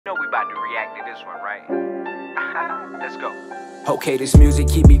about to react to this one, right? Let's go. Okay, this music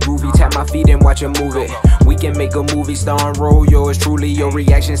keep me groovy. Tap my feet and watch a movie. We can make a movie starring role. Yours truly, your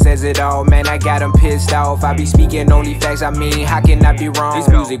reaction says it all. Man, I got them pissed off. I be speaking only facts. I mean, how can I be wrong? This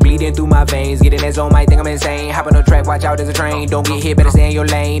music bleeding through my veins. Getting that zone, might think I'm insane. Hop on the track, watch out, there's a train. Don't get hit, better stay in your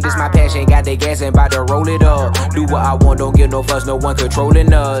lane. This my passion, got the gas and about to roll it up. Do what I want, don't give no fuss, no one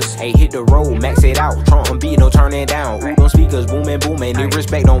controlling us. Hey, hit the road, max it out. Trump and beat, no turning down. Ooh, them speakers booming, booming. Need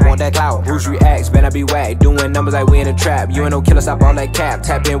respect, don't want that clout. Bruce reacts, better be whack. Doing numbers like we in a trap. You ain't no killer, stop all that cap.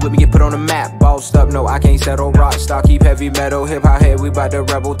 Tap in with me, get put on the map. Bossed up, no, I can't settle rock. Star keep heavy metal, hip hop head, we bout to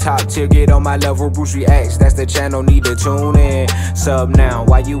rebel. Top tier, get on my level. Bruce reacts, that's the channel, need to tune in. Sub now,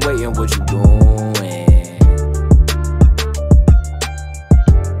 why you waiting, what you doing?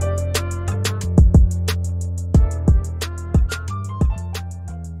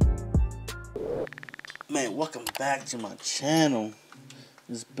 Man, welcome back to my channel.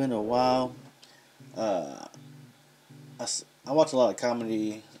 It's been a while. I watch a lot of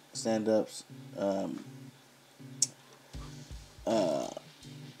comedy stand-ups.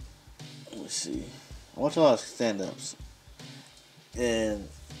 Let's see. I watch a lot of stand-ups, and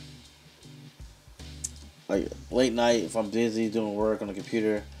like late night, if I'm busy doing work on the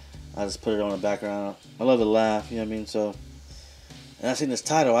computer, I just put it on the background. I love to laugh, you know what I mean? So, and I seen this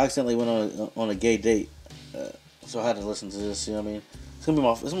title. I accidentally went on a gay date, so I had to listen to this. You know what I mean? It's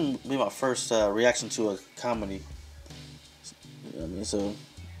gonna be my first reaction to a comedy. You know what I mean? So,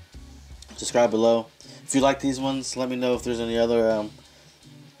 subscribe below. If you like these ones, let me know if there's any other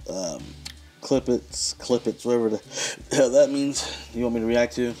clippets, whatever the hell that means, you want me to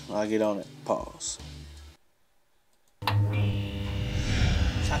react to. I'll get on it. Pause.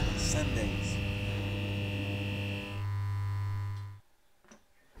 Chocolate Sundays.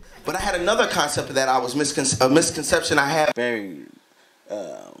 But I had another concept of that. I was a misconception I had. Barry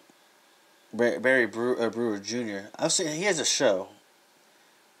Brewer Jr. I've seen he has a show,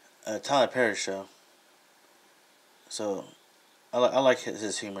 Tyler Perry show. So I like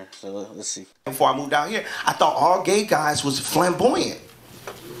his humor. So let's see. Before I moved out here, I thought all gay guys was flamboyant.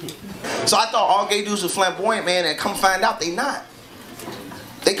 So I thought all gay dudes were flamboyant, man, and come find out they not.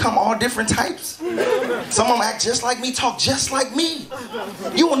 They come all different types. Some of them act just like me, talk just like me.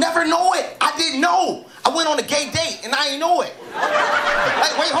 You will never know it. I didn't know. I went on a gay date and I ain't know it.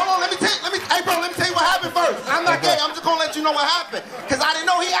 Like, wait, hold on, hey bro, let me tell you what happened first. I'm not gay, I'm just gonna let you know what happened. Cause I didn't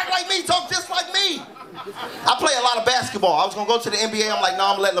know he act like me, talk just like me. I play a lot of basketball. I was gonna go to the NBA. I'm like, no,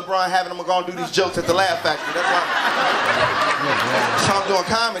 I'm gonna let LeBron have it. I'm gonna do these jokes at the Laugh Factory. That's why I'm doing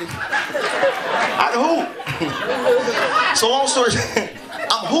comedy. I can hoop. So long story,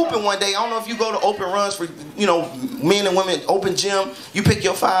 I'm hooping one day. I don't know if you go to open runs for, you know, men and women, open gym. You pick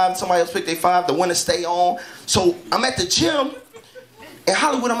your five, somebody else pick their five. The winner stay on. So I'm at the gym. In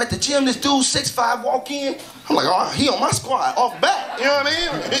Hollywood, I'm at the gym. This dude, 6'5", walk in. I'm like, oh, he on my squad, off back. You know what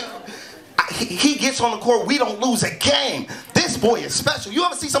I mean? He gets on the court, we don't lose a game. This boy is special. You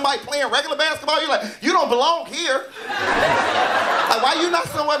ever see somebody playing regular basketball? You're like, you don't belong here. Like, why you not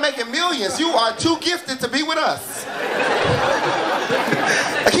somewhere making millions? You are too gifted to be with us.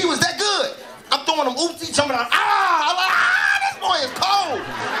 Like, he was that good. I'm throwing him oopsie, jumping out. I'm like, this boy is cold.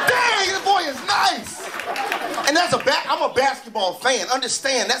 Dang, this boy is nice. And I'm a basketball fan.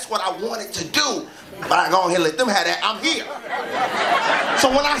 Understand, that's what I wanted to do. But I go ahead and let them have that. I'm here. So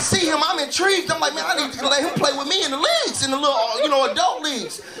when I see him, I'm intrigued. I'm like, man, I need to let him play with me in the leagues, in the little, you know, adult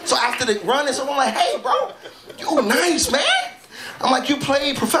leagues. So after the run, I'm like, hey, bro, you nice, man. I'm like, you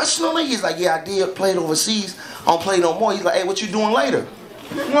played professionally? He's like, yeah, I did. Played overseas. I don't play no more. He's like, hey, what you doing later?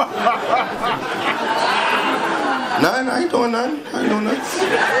 Nothing. I ain't doing nothing. I ain't doing nothing.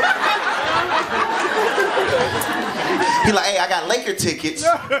 He like, hey, I got Laker tickets.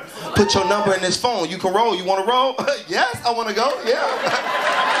 Put your number in this phone. You can roll. You want to roll? Yes, I want to go. Yeah.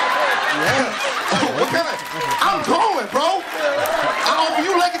 What kind of? I'm going, bro. I offer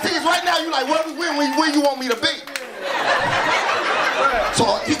you Laker tickets right now. You like, where you want me to be?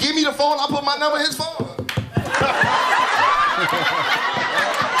 So he give me the phone. I put my number in his phone.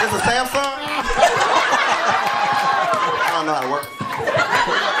 It's a Samsung. I don't know how to work.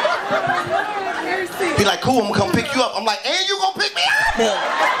 He like, cool, I'm gonna come pick you up. I'm like, and you gonna pick me up?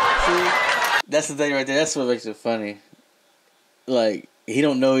 See, that's the thing right there. That's what makes it funny. Like, he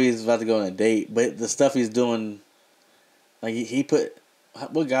don't know he's about to go on a date, but the stuff he's doing, like he put,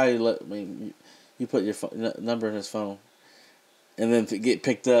 what guy you put your number in his phone, and then to get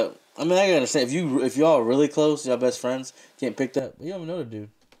picked up. I mean, I can understand if y'all are really close, y'all best friends, getting picked up. You don't even know the dude.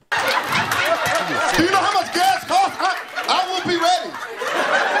 Do you know how much gas costs? I will be ready.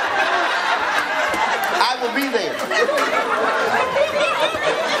 I will be there.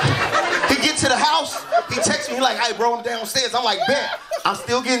 He like, hey, bro, I'm downstairs. I'm like, bet. I'm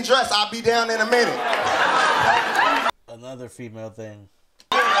still getting dressed. I'll be down in a minute. Another female thing.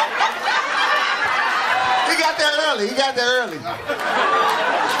 He got there early. He got there early.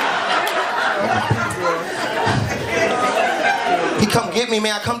 He come get me,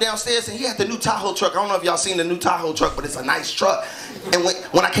 man. I come downstairs and he had the new Tahoe truck. I don't know if y'all seen the new Tahoe truck, but it's a nice truck. And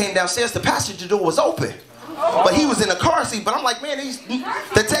when I came downstairs, the passenger door was open. But he was in the car seat. But I'm like, man,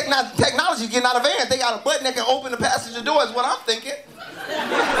 the technology getting out of vans. They got a button that can open the passenger door is what I'm thinking.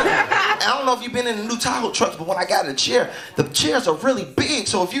 And I don't know if you've been in the new Tahoe trucks, but when I got in the chair, the chairs are really big.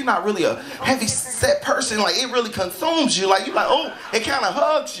 So if you're not really a heavy set person, like it really consumes you. Like you're like, oh, it kind of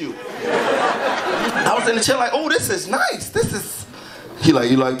hugs you. I was in the chair like, oh, this is nice. This is. He like,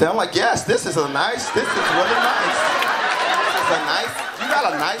 you like that? I'm like, yes, this is really nice. This is a nice. You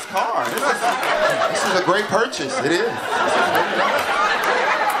got a nice car. This is a great purchase. It is. Really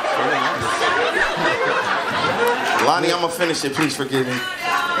nice. Lonnie, I'm gonna finish it. Please forgive me.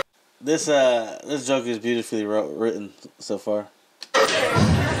 This joke is beautifully written so far.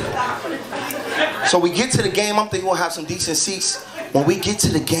 So we get to the game. I'm thinking we'll have some decent seats. When we get to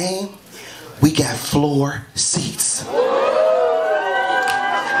the game, we got floor seats. I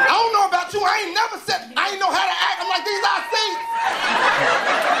don't know about you. I ain't know how to act. I'm like, these are seats.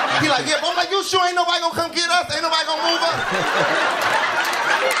 He like, yeah, but I'm like, you sure ain't nobody gonna come get us? Ain't nobody gonna move us?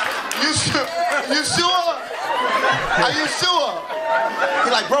 You sure? You sure? Are you sure? He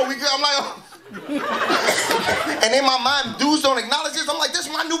like, bro, we good. I'm like, oh. And in my mind, dudes don't acknowledge this. I'm like, this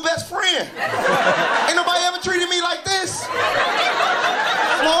is my new best friend. Ain't nobody ever treated me like this.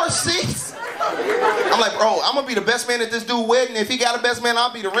 Floor seats. I'm like, bro, I'm gonna be the best man at this dude's wedding. If he got a best man,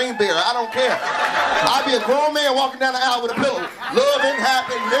 I'll be the ring bearer. I don't care. I'll be a grown man walking down the aisle with a pillow. Love and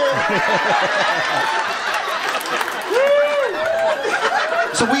happiness.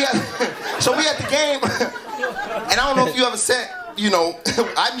 So we at the game, and I don't know if you ever sat. You know,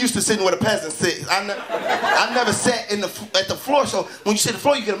 I'm used to sitting where the peasants sit. I never sat at the floor. So when you sit at the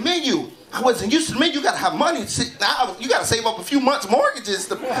floor, you get a menu. I wasn't used to the menu. You gotta have money to sit. Now you gotta save up a few months' mortgages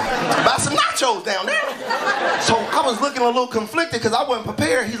to buy some nachos down there. So I was looking a little conflicted because I wasn't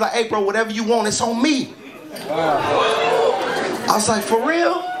prepared. He's like, hey, bro, whatever you want, it's on me. I was like, for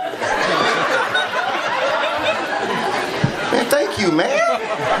real? Man, thank you, man.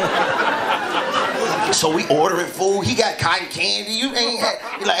 So we ordering food. He got cotton candy. You ain't had.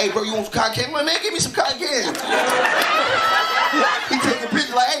 He like, hey, bro, you want some cotton candy? I'm like, man, give me some cotton candy. He taking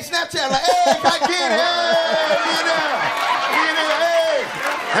pictures like, hey, Snapchat, like, hey, cotton candy, hey, be in there, hey,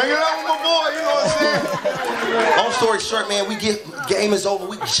 hanging out with my boy, you know what I'm saying? Long story short, man, we get game is over,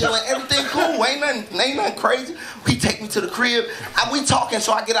 we chilling, everything cool, ain't nothing crazy. He take me to the crib. We talking,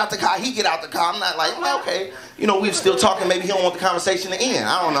 so I get out the car. He get out the car. I'm like, okay. You know, we're still talking. Maybe he don't want the conversation to end.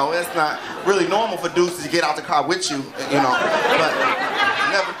 I don't know. It's not really normal for dudes to get out the car with you, you know.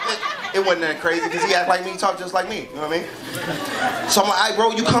 But it wasn't that crazy because he act like me, he talk just like me. You know what I mean? So I'm like, hey,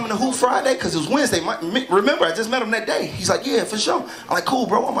 bro, you coming to Who Friday? Because it was Wednesday. Remember, I just met him that day. He's like, yeah, for sure. I'm like, cool,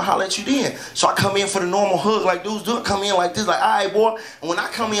 bro. I'm going to holler at you then. So I come in for the normal hug like dudes do. Come in like this, like, all right, boy. And when I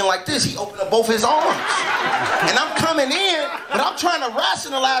come in like this, he opened up both his arms. And I'm coming in, but I'm trying to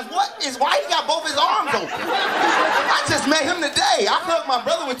rationalize why he got both his arms open. I just met him today. I hugged my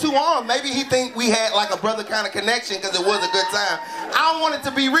brother with two arms. Maybe he think we had like a brother kind of connection because it was a good time. I don't want it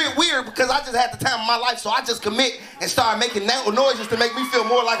to be real weird because I just had the time of my life, so I just commit and start making noises to make me feel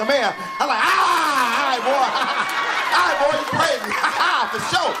more like a man. I'm like, all right, boy, you crazy, for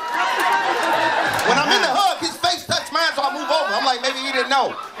sure. When I'm in the hug, his face touched mine, so I move over. I'm like, maybe he didn't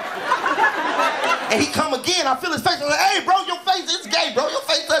know. And he come again, I feel his face. I'm like, hey, bro, your face is gay, bro. Your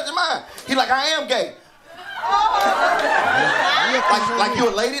face touching mine. He like, I am gay. Like you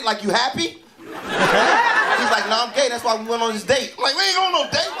elated? Like you happy? He's like, no, I'm gay. That's why we went on this date. I'm like, we ain't going on no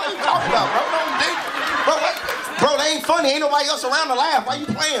date. What are you talking about, bro? No date. Bro, that ain't funny. Ain't nobody else around to laugh. Why you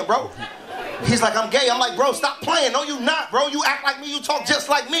playing, bro? He's like, I'm gay. I'm like, bro, stop playing. No, you not, bro. You act like me. You talk just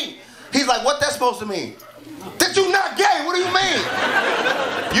like me. He's like, what that's supposed to mean? That you not gay. What do you mean?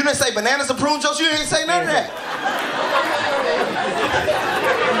 You didn't say bananas and prune jokes. You didn't say none of that.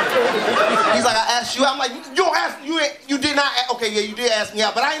 He's like, I asked you out. I'm like, you don't ask, you did not, okay, yeah, you did ask me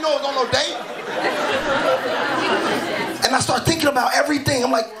out, but I ain't know it was on no date. And I start thinking about everything.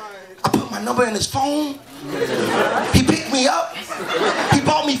 I'm like, I put my number in his phone. He picked me up. He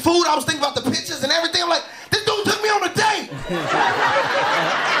bought me food. I was thinking about the pictures and everything. I'm like, this dude took me on a date.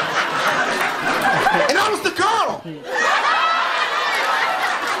 And I was the girl.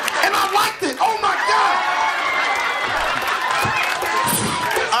 And I liked it. Oh my God.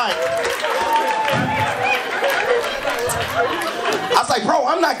 All right. I was like, bro,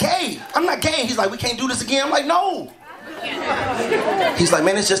 I'm I'm not gay. I'm not gay. He's like, we can't do this again. I'm like, no. He's like,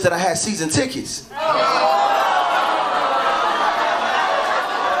 man, it's just that I had season tickets. I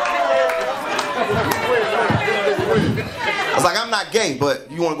was like, I'm not gay, but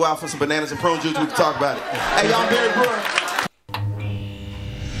you want to go out for some bananas and prune juice, we can talk about it. Hey, y'all, Barry Brewer.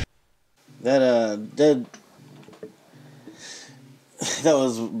 That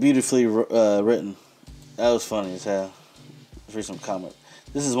was beautifully written. That was funny as hell. Let's read some comments.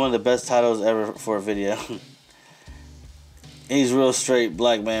 This is one of the best titles ever for a video. He's real straight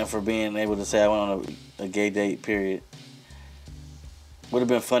black man for being able to say I went on a gay date, period. Would have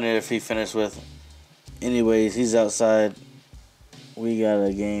been funnier if he finished with, anyways, he's outside. We got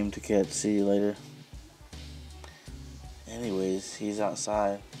a game to catch. See you later. Anyways, he's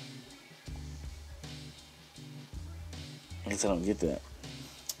outside. I guess I don't get that.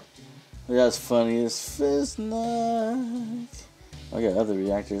 But that's funny as fist night. I got other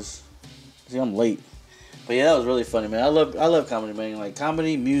reactors. See, I'm late. But yeah, that was really funny, man. I love comedy, man. Like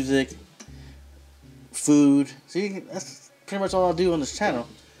comedy, music, food. See, that's pretty much all I do on this channel.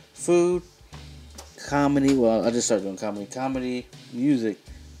 Food, comedy. Well, I just started doing comedy. Comedy, music.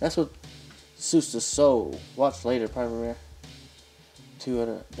 That's what suits the soul. Watch later, probably rare. 2 out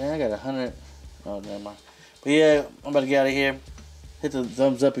of. Dang, I got 100. Oh, never mind. But yeah, I'm about to get out of here. Hit the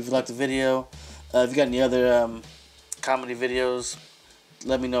thumbs up if you liked the video. If you got any other comedy videos,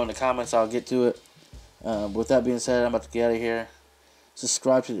 let me know in the comments. I'll get to it. With that being said, I'm about to get out of here.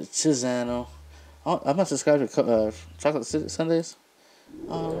 Subscribe to the channel. I'm not subscribed to Chocolate Sundays.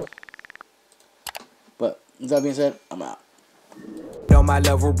 But with that being said, I'm out. On my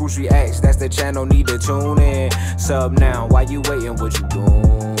level, Bruce reacts. That's the channel. Need to tune in. Sub now. While you waiting, what you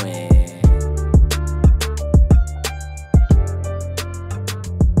doing?